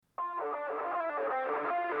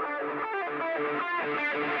Here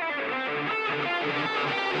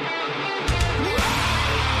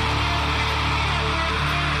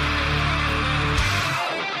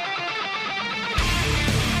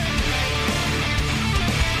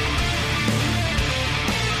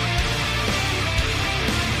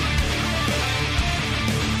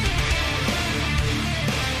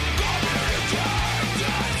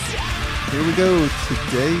we go.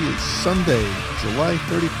 Today is Sunday, July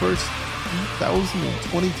 31st,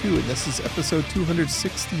 2022, and this is episode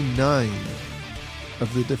 269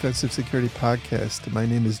 of the Defensive Security Podcast. My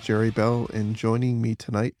name is Jerry Bell, and joining me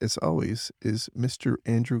tonight, as always, is Mr.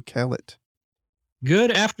 Andrew Callett.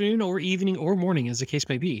 Good afternoon or evening or morning, as the case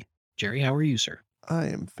may be. Jerry, how are you, sir? I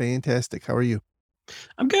am fantastic. How are you?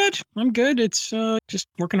 I'm good. It's just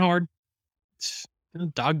working hard. It's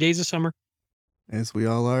dog days of summer. As we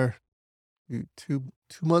all are. Two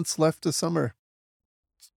months left of summer.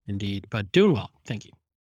 Indeed, but doing well. Thank you.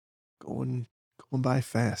 Going by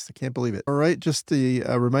fast. I can't believe it. All right, just a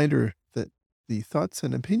reminder that the thoughts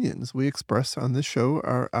and opinions we express on this show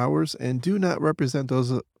are ours and do not represent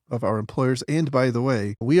those of our employers. And by the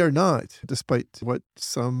way, we are not, despite what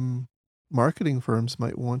some marketing firms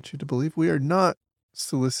might want you to believe, we are not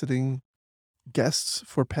soliciting guests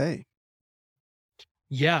for pay.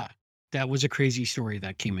 Yeah, that was a crazy story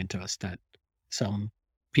that came into us, that some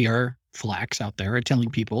PR flacks out there are telling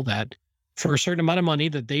people that for a certain amount of money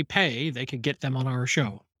that they pay, they could get them on our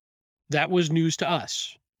show. That was news to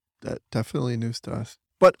us. That definitely news to us.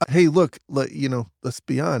 But hey, look, let's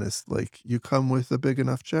be honest. Like, you come with a big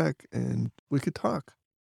enough check and we could talk.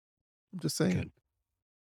 I'm just saying. Good.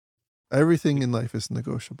 Everything in life is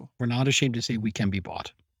negotiable. We're not ashamed to say we can be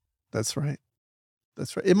bought. That's right.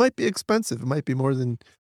 It might be expensive. It might be more than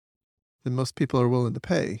most people are willing to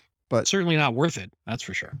pay. But certainly not worth it. That's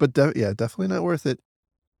for sure. But definitely not worth it.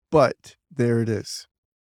 But there it is.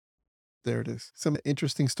 Some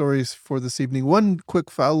interesting stories for this evening. One quick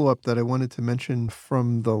follow-up that I wanted to mention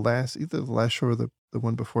from either the last show or the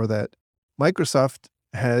one before that. Microsoft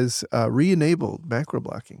has re-enabled macro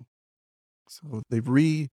blocking. So they've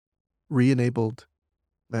re-enabled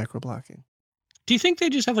macro blocking. Do you think they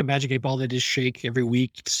just have a magic 8-ball they just shake every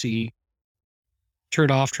week to see turn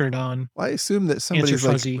it off, turn it on? Well, I assume that somebody's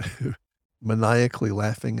like maniacally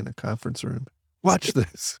laughing in a conference room. Watch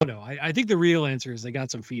this. No, I think the real answer is they got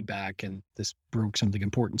some feedback and this broke something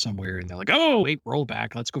important somewhere. And they're like, oh, wait, roll it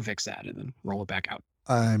back. Let's go fix that. And then roll it back out.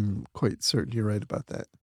 I'm quite certain you're right about that.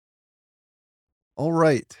 All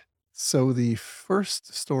right. So the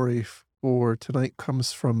first story for tonight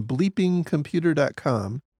comes from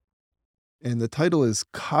bleepingcomputer.com. And the title is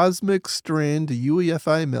Cosmic Strand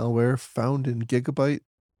UEFI Malware Found in Gigabyte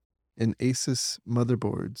and Asus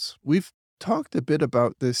Motherboards. We've talked a bit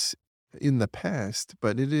about this in the past,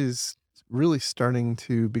 but it is really starting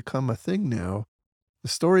to become a thing now. The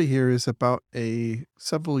story here is about a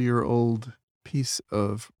several-year-old piece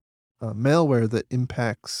of malware that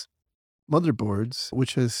impacts motherboards,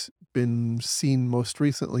 which has been seen most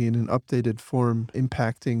recently in an updated form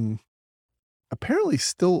impacting apparently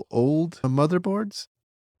still old motherboards,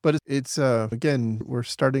 but it's, again, we're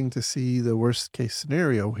starting to see the worst case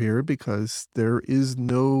scenario here because there is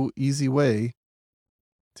no easy way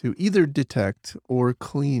to either detect or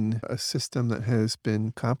clean a system that has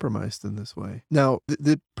been compromised in this way. Now,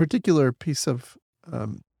 the particular piece of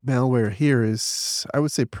malware here is, I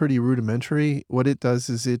would say, pretty rudimentary. What it does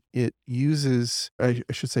is it uses, I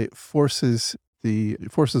should say, it forces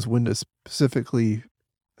Windows, specifically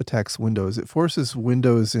attacks Windows. It forces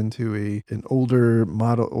Windows into an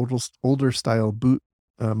older style boot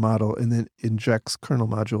model, and then injects kernel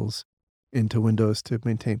modules into Windows to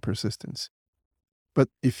maintain persistence. But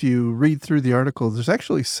if you read through the article, there's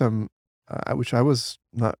actually some, which I was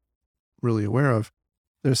not really aware of,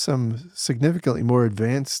 there's some significantly more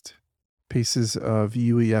advanced pieces of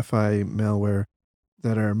UEFI malware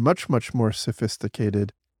that are much, much more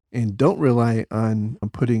sophisticated and don't rely on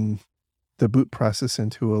putting the boot process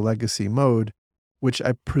into a legacy mode, which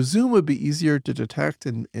I presume would be easier to detect.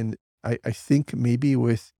 And I think maybe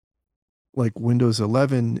with like Windows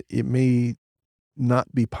 11, it may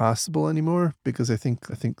not be possible anymore, because I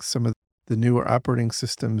think some of the newer operating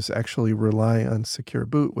systems actually rely on secure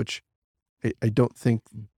boot, which I don't think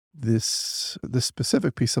this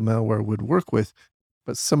specific piece of malware would work with.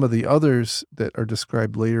 But some of the others that are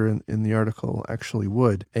described later in the article actually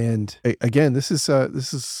would. And again, this is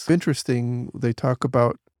interesting. They talk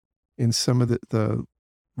about in some of the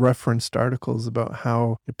referenced articles about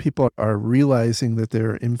how people are realizing that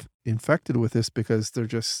they're infected with this because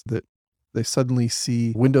they suddenly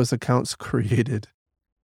see Windows accounts created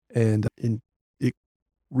and it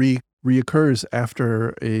reoccurs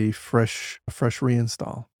after a fresh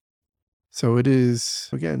reinstall. So it is,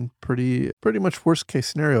 again, pretty much worst case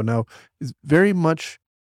scenario. Now, it's very much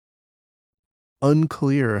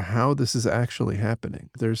unclear how this is actually happening.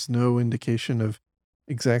 There's no indication of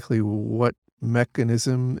exactly what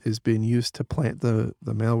mechanism is being used to plant the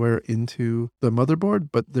malware into the motherboard,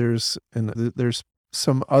 but there's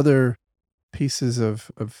some other pieces of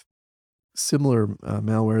similar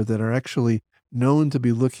malware that are actually known to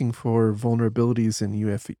be looking for vulnerabilities in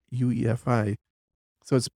UEFI.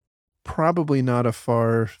 So it's probably not a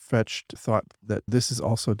far-fetched thought that this is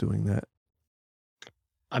also doing that.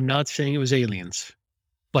 I'm not saying it was aliens,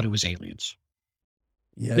 but it was aliens.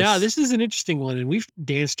 Yes. Now, this is an interesting one, and we've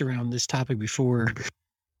danced around this topic before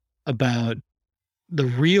about the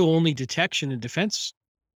real only detection and defense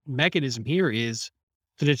mechanism here is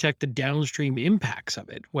to detect the downstream impacts of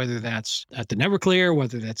it, whether that's at the network layer,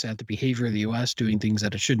 whether that's at the behavior of the OS doing things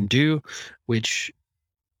that it shouldn't do, which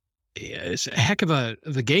is a heck of a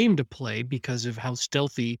game to play because of how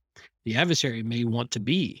stealthy the adversary may want to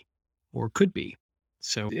be or could be.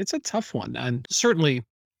 So it's a tough one. And certainly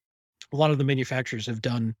a lot of the manufacturers have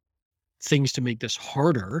done things to make this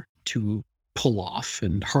harder to pull off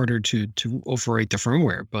and harder to overwrite the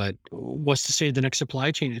firmware. But what's to say the next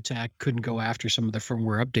supply chain attack couldn't go after some of the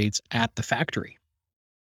firmware updates at the factory?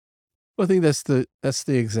 Well, I think that's the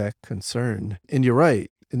exact concern. And you're right.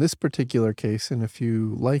 In this particular case, and if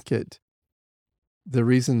you like it, the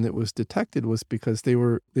reason it was detected was because they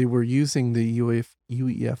were using the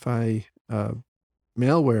UEFI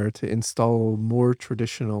malware to install more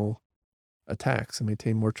traditional attacks and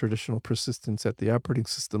maintain more traditional persistence at the operating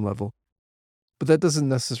system level. But that doesn't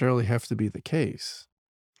necessarily have to be the case.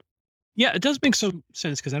 Yeah, it does make some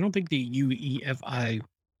sense because I don't think the UEFI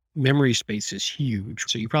memory space is huge.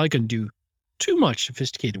 So you probably couldn't do too much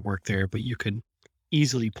sophisticated work there, but you could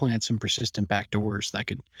easily plant some persistent backdoors that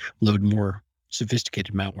could load more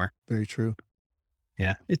sophisticated malware. Very true.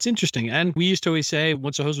 Yeah, it's interesting. And we used to always say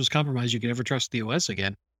once the host was compromised, you can never trust the OS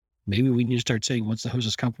again. Maybe we need to start saying once the host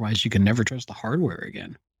is compromised, you can never trust the hardware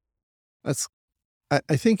again. That's,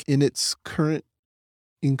 I think in its current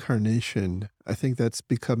incarnation, I think that's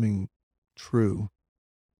becoming true.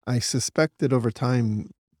 I suspect that over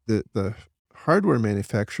time, the hardware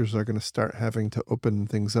manufacturers are going to start having to open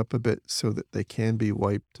things up a bit so that they can be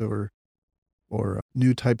wiped or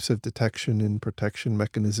new types of detection and protection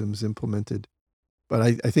mechanisms implemented. But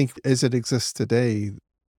I think as it exists today,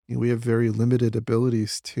 we have very limited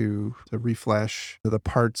abilities to reflash the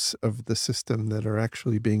parts of the system that are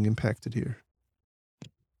actually being impacted here.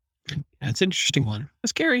 That's an interesting one.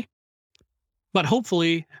 It's scary, but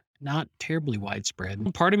hopefully not terribly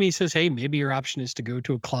widespread. Part of me says, hey, maybe your option is to go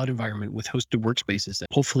to a cloud environment with hosted workspaces that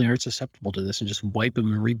hopefully aren't susceptible to this and just wipe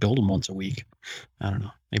them and rebuild them once a week. I don't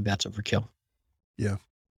know. Maybe that's overkill. Yeah.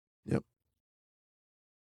 Yep.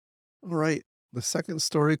 All right. The second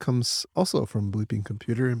story comes also from Bleeping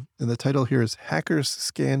Computer, and the title here is Hackers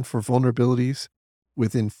Scan for Vulnerabilities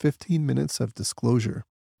Within 15 Minutes of Disclosure.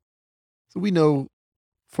 So we know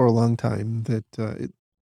for a long time that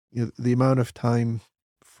the amount of time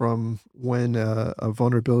from when a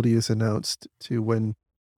vulnerability is announced to when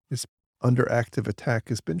it's under active attack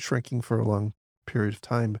has been shrinking for a long period of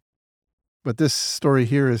time. But this story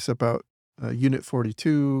here is about Unit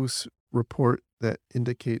 42's report that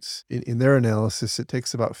indicates in their analysis, it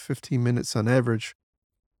takes about 15 minutes on average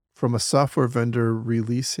from a software vendor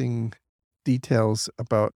releasing details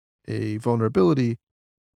about a vulnerability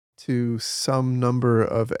to some number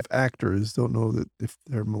of actors, don't know that if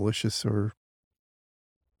they're malicious or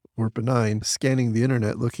benign, scanning the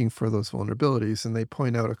internet looking for those vulnerabilities. And they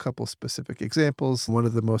point out a couple specific examples. One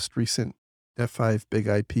of the most recent F5 big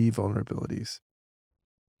IP vulnerabilities.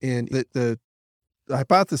 And the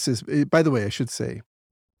hypothesis, by the way, I should say,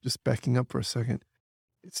 just backing up for a second,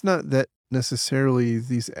 it's not that necessarily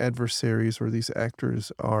these adversaries or these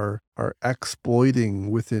actors are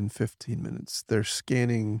exploiting within 15 minutes. They're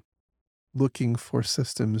scanning, looking for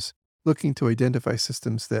systems, looking to identify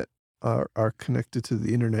systems that are connected to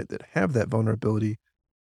the internet that have that vulnerability.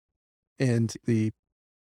 And the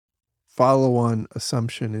follow-on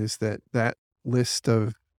assumption is that that list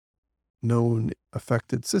of known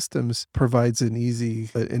affected systems provides an easy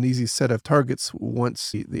set of targets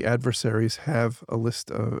once the adversaries have a list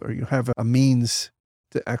of, or you have a means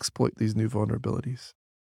to exploit these new vulnerabilities.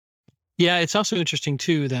 Yeah, it's also interesting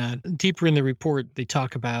too that deeper in the report they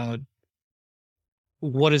talk about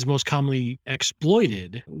what is most commonly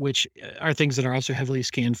exploited, which are things that are also heavily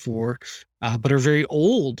scanned for, but are very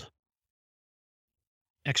old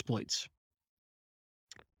exploits.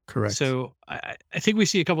 Correct. So I think we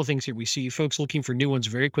see a couple things here. We see folks looking for new ones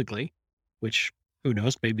very quickly, which who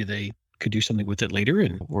knows, maybe they could do something with it later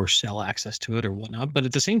and or sell access to it or whatnot. But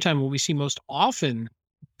at the same time, what we see most often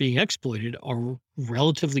being exploited are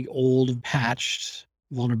relatively old patched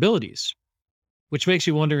vulnerabilities, which makes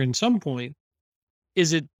you wonder in some point,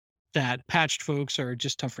 is it that patched folks are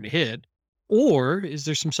just tougher to hit? Or is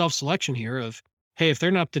there some self-selection here of, hey, if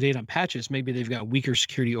they're not up to date on patches, maybe they've got weaker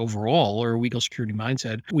security overall or a weaker security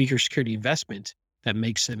mindset, weaker security investment that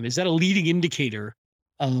makes them. Is that a leading indicator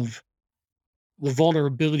of the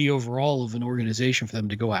vulnerability overall of an organization for them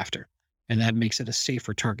to go after? And that makes it a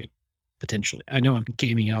safer target, potentially. I know I'm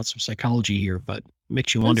gaming out some psychology here, but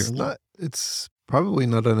makes you wonder a little. It's probably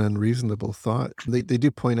not an unreasonable thought. They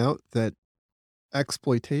do point out that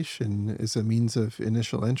exploitation is a means of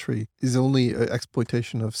initial entry is only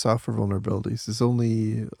exploitation of software vulnerabilities is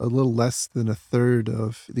only a little less than a third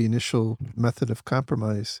of the initial method of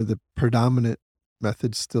compromise. The predominant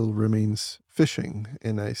method still remains phishing.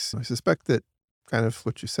 And I suspect that kind of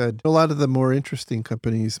what you said, a lot of the more interesting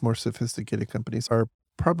companies, more sophisticated companies are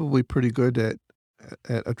probably pretty good at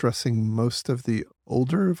addressing most of the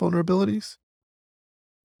older vulnerabilities.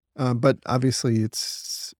 But obviously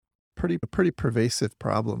it's a pretty pervasive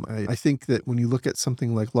problem. I think that when you look at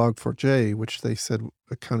something like Log4j, which they said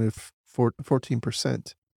accounted for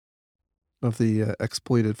 14% of the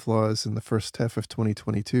exploited flaws in the first half of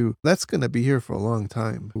 2022, that's going to be here for a long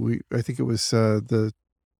time. I think it was the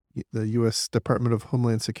U.S. Department of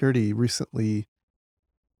Homeland Security recently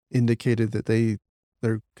indicated that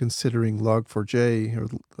they're considering Log4j or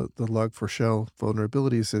the Log4Shell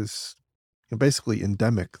vulnerabilities as basically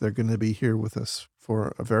endemic. They're going to be here with us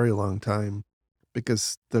for a very long time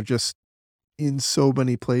because they're just in so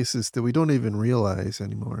many places that we don't even realize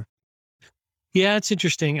anymore. Yeah, it's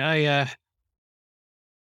interesting. I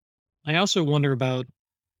also wonder about,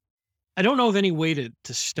 I don't know of any way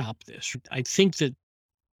to stop this. I think that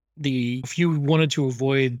if you wanted to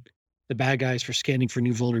avoid the bad guys for scanning for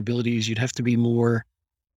new vulnerabilities, you'd have to be more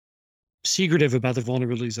secretive about the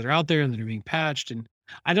vulnerabilities that are out there and that are being patched. And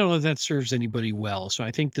I don't know if that serves anybody well. So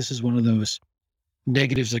I think this is one of those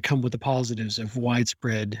negatives that come with the positives of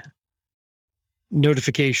widespread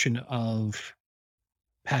notification of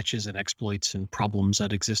patches and exploits and problems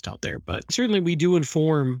that exist out there. But certainly we do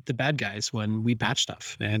inform the bad guys when we patch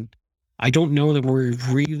stuff. And I don't know that we're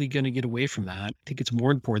really going to get away from that. I think it's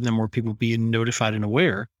more important that more people being notified and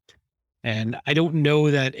aware. And I don't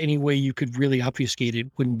know that any way you could really obfuscate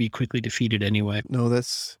it wouldn't be quickly defeated anyway. No,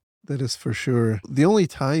 that is for sure. The only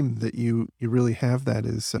time that you really have that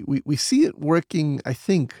is we see it working. I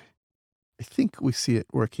think we see it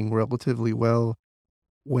working relatively well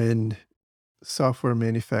when software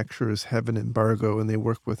manufacturers have an embargo and they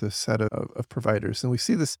work with a set of providers. And we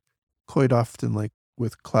see this quite often, like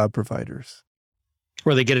with cloud providers.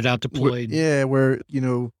 Where they get it out deployed. Where,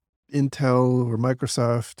 Intel or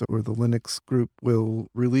Microsoft or the Linux group will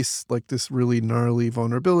release like this really gnarly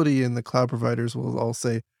vulnerability and the cloud providers will all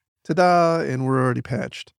say, ta-da, and we're already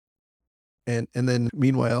patched. And then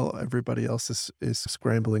meanwhile, everybody else is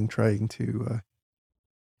scrambling, trying to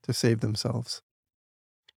save themselves.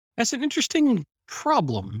 That's an interesting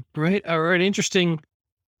problem, right? Or an interesting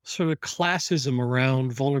sort of classism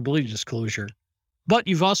around vulnerability disclosure. But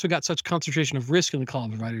you've also got such concentration of risk in the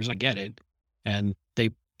cloud providers. I get it. And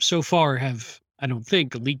they so far have, I don't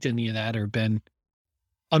think, leaked any of that or been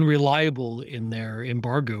unreliable in their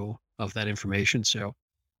embargo of that information. So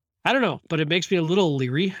I don't know, but it makes me a little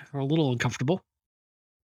leery or a little uncomfortable.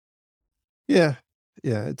 Yeah.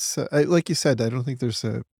 Yeah. It's like you said, I don't think there's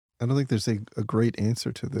a great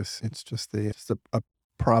answer to this. It's just a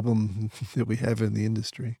problem that we have in the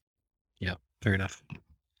industry. Yeah, fair enough.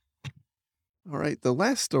 All right. The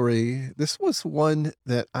last story, this was one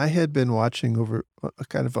that I had been watching over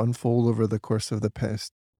kind of unfold over the course of the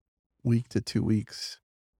past week to 2 weeks.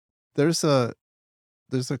 There's a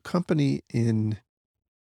company in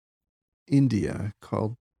India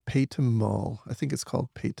called Paytm Mall. I think it's called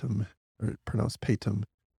Paytm or pronounced Paytm,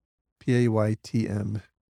 Paytm.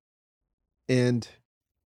 And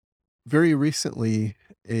very recently,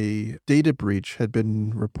 a data breach had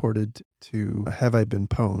been reported to Have I Been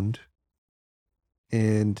Pwned.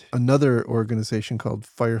 And another organization called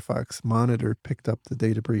Firefox Monitor picked up the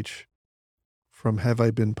data breach from Have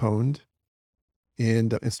I Been Pwned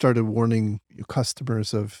and started warning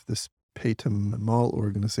customers of this Paytm Mall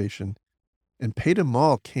organization. And Paytm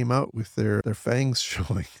Mall came out with their fangs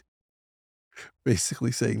showing,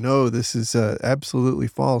 basically saying, no, this is absolutely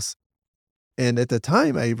false. And at the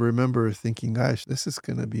time, I remember thinking, gosh, this is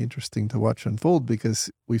going to be interesting to watch unfold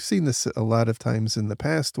because we've seen this a lot of times in the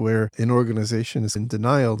past where an organization is in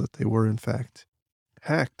denial that they were in fact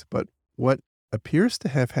hacked. But what appears to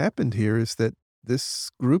have happened here is that this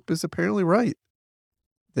group is apparently right.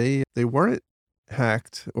 They weren't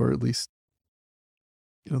hacked, or at least,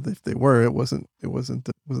 if they were, it wasn't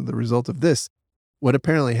the result of this. What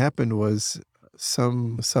apparently happened was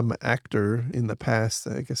some actor in the past,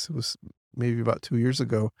 I guess it was maybe about 2 years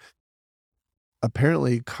ago,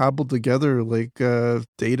 apparently cobbled together like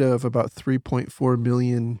data of about 3.4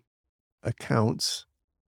 million accounts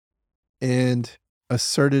and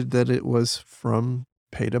asserted that it was from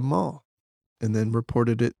Paytm Mall, and then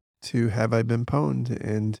reported it to Have I Been Pwned,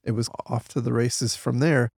 and it was off to the races from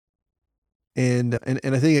there. And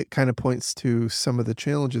I think it kind of points to some of the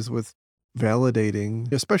challenges with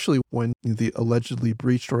validating, especially when the allegedly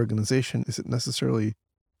breached organization isn't necessarily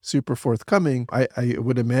super forthcoming. I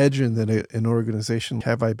would imagine that an organization,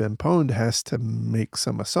 Have I Been Pwned, has to make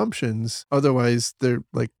some assumptions. Otherwise, they're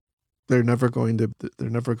never going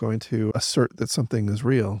to assert that something is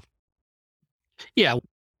real. Yeah.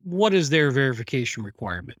 What is their verification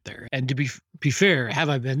requirement there? And to be fair, Have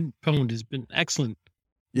I Been Pwned has been excellent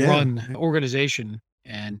run organization,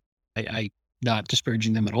 and I not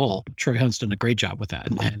disparaging them at all. Troy Hunt's done a great job with that,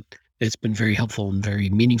 and it's been very helpful and very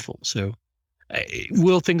meaningful. So,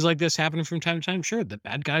 will things like this happen from time to time? Sure, the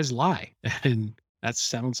bad guys lie, and that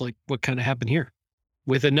sounds like what kind of happened here,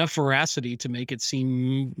 with enough veracity to make it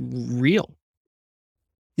seem real.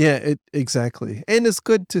 Yeah, exactly. And it's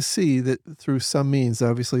good to see that through some means,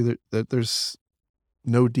 obviously, that there's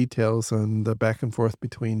no details on the back and forth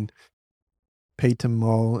between Paytm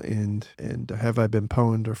Mall and Have I Been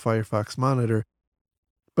Pwned or Firefox Monitor.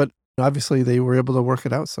 But obviously, they were able to work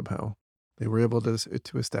it out somehow. They were able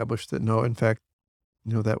to establish that no, in fact,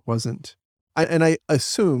 that wasn't. And I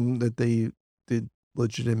assume that they did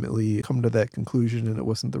legitimately come to that conclusion, and it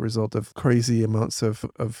wasn't the result of crazy amounts of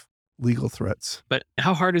legal threats. But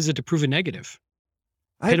how hard is it to prove a negative?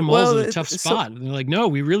 Paytm Mall's in a tough spot. And they're like, no,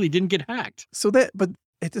 we really didn't get hacked. But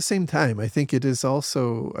at the same time, I think it is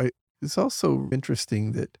also, it's also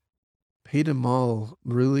interesting that Paytm Mall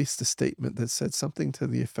released a statement that said something to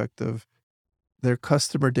the effect of their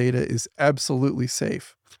customer data is absolutely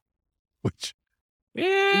safe, which,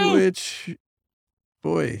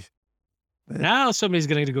 boy. Now somebody's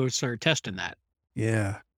going to go start testing that.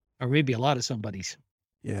 Yeah. Or maybe a lot of somebody's.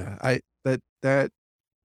 Yeah. That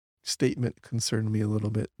statement concerned me a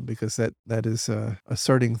little bit because that is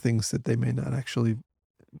asserting things that they may not actually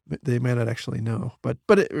know. But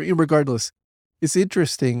regardless, it's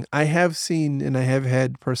interesting. I have seen, and I have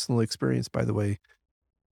had personal experience, by the way,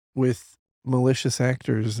 with malicious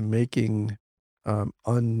actors making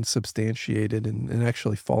unsubstantiated and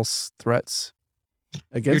actually false threats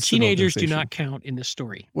against your teenagers do not count in this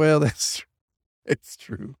story. Well, it's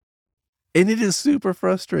true. And it is super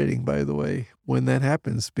frustrating, by the way, when that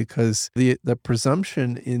happens, because the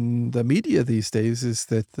presumption in the media these days is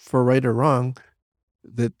that, for right or wrong,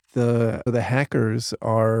 that the hackers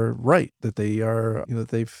are right, that they are,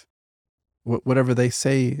 they've, whatever they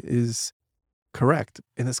say is correct.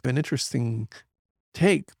 And it's an interesting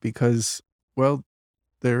take because, well,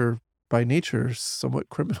 they're by nature somewhat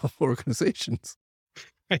criminal organizations.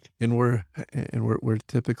 Right. And we're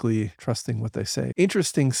typically trusting what they say.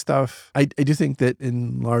 Interesting stuff. I do think that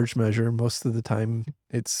in large measure, most of the time,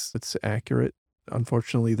 it's accurate.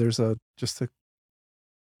 Unfortunately, there's just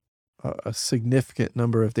a significant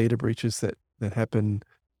number of data breaches that happen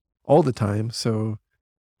all the time. So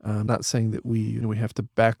I'm not saying that we have to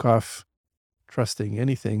back off trusting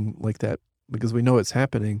anything like that because we know it's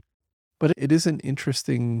happening, but it is an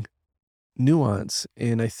interesting nuance.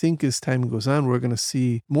 And I think as time goes on, we're going to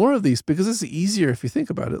see more of these because it's easier if you think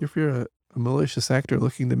about it. If you're a malicious actor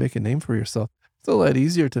looking to make a name for yourself, it's a lot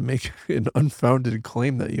easier to make an unfounded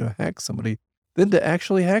claim that you hacked somebody than to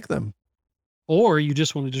actually hack them. Or you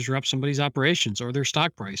just want to disrupt somebody's operations or their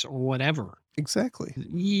stock price or whatever. Exactly.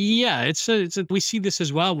 Yeah, we see this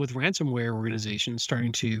as well with ransomware organizations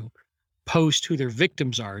starting to post who their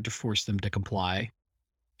victims are to force them to comply.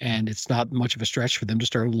 And it's not much of a stretch for them to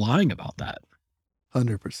start lying about that.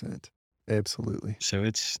 100%. Absolutely. So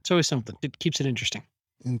it's always something. It keeps it interesting.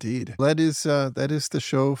 Indeed. That is the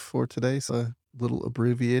show for today. It's a little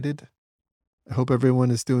abbreviated. I hope everyone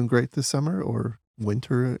is doing great this summer or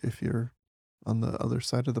winter if you're on the other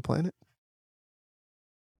side of the planet.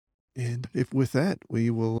 And with that, we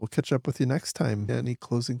will catch up with you next time. Any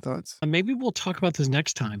closing thoughts? Maybe we'll talk about this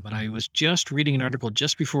next time, but I was just reading an article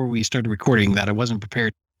just before we started recording that I wasn't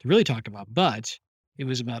prepared to really talk about, but It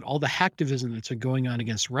was about all the hacktivism that's been going on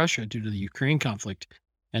against Russia due to the Ukraine conflict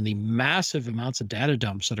and the massive amounts of data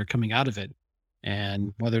dumps that are coming out of it,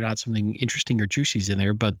 and whether or not something interesting or juicy is in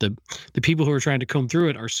there. But the people who are trying to comb through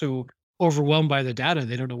it are so overwhelmed by the data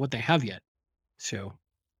they don't know what they have yet. So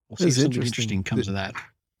we'll see if It's something interesting. interesting comes of that.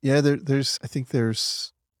 Yeah, there's I think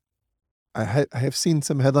there's I have seen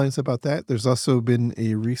some headlines about that. There's also been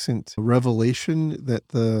a recent revelation that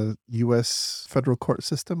the U.S. federal court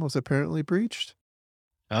system was apparently breached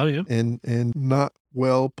Oh yeah. and not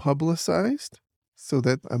well publicized. So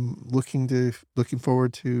that I'm looking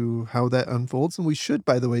forward to how that unfolds. And we should,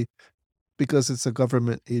 by the way, because it's a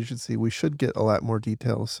government agency, we should get a lot more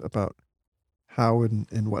details about how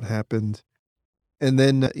and what happened. And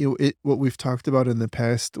then what we've talked about in the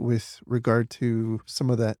past with regard to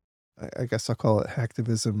some of that, I guess I'll call it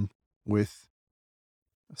hacktivism with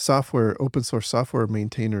open source software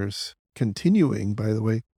maintainers continuing, by the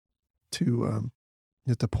way, to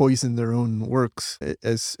to poison their own works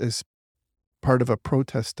as part of a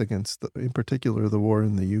protest against, in particular, the war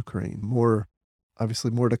in the Ukraine.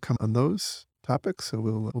 Obviously, more to come on those topics. So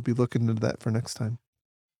we'll be looking into that for next time.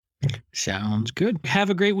 Sounds good. Have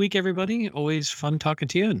a great week, everybody. Always fun talking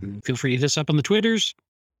to you. And feel free to hit us up on the Twitters.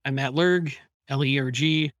 I'm Matt Lerg,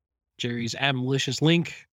 Lerg. Jerry's at Malicious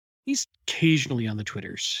Link. He's occasionally on the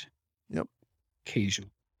Twitters. Yep.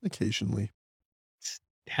 Occasionally.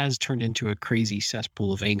 It has turned into a crazy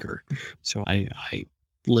cesspool of anger. So I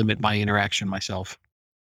limit my interaction myself.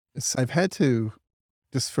 I've had to,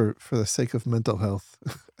 just for the sake of mental health,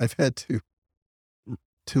 I've had to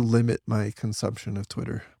limit my consumption of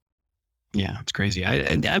Twitter. Yeah, it's crazy.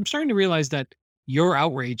 I'm starting to realize that your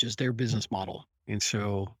outrage is their business model. And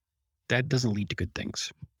so that doesn't lead to good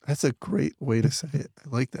things. That's a great way to say it. I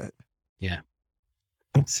like that. Yeah.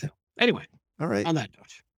 So anyway. All right. On that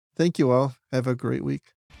note. Thank you all. Have a great week.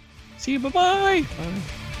 See you. Bye-bye.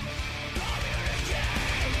 Bye.